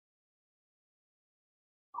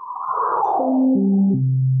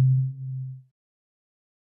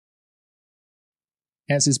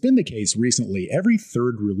As has been the case recently, every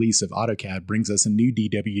third release of AutoCAD brings us a new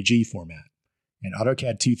DWG format, and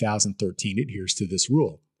AutoCAD 2013 adheres to this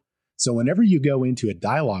rule. So whenever you go into a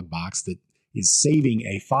dialog box that is saving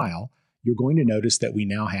a file, you're going to notice that we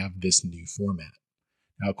now have this new format.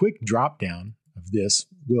 Now, a quick drop-down of this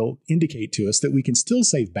will indicate to us that we can still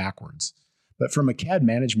save backwards, but from a CAD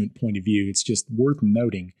management point of view, it's just worth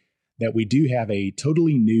noting that we do have a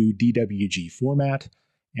totally new DWG format,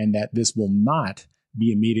 and that this will not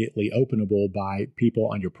be immediately openable by people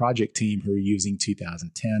on your project team who are using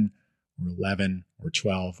 2010 or 11 or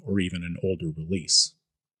 12 or even an older release.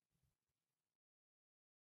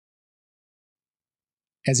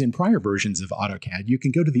 As in prior versions of AutoCAD, you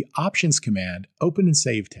can go to the Options command, Open and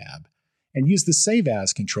Save tab, and use the Save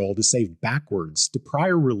As control to save backwards to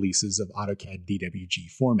prior releases of AutoCAD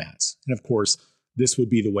DWG formats. And of course, this would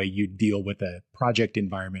be the way you deal with a project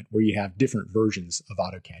environment where you have different versions of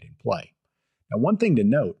AutoCAD in play. Now, one thing to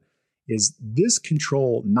note is this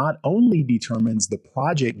control not only determines the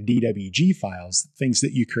project DWG files, things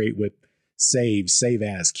that you create with Save, Save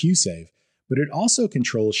As, QSave, but it also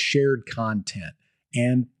controls shared content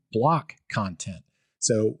and block content.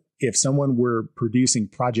 So if someone were producing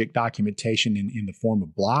project documentation in the form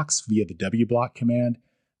of blocks via the wblock command,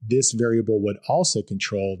 this variable would also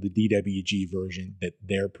control the DWG version that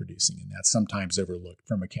they're producing, and that's sometimes overlooked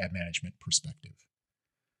from a CAD management perspective.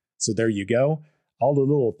 So there you go, all the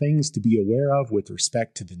little things to be aware of with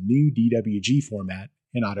respect to the new DWG format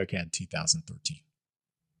in AutoCAD 2013.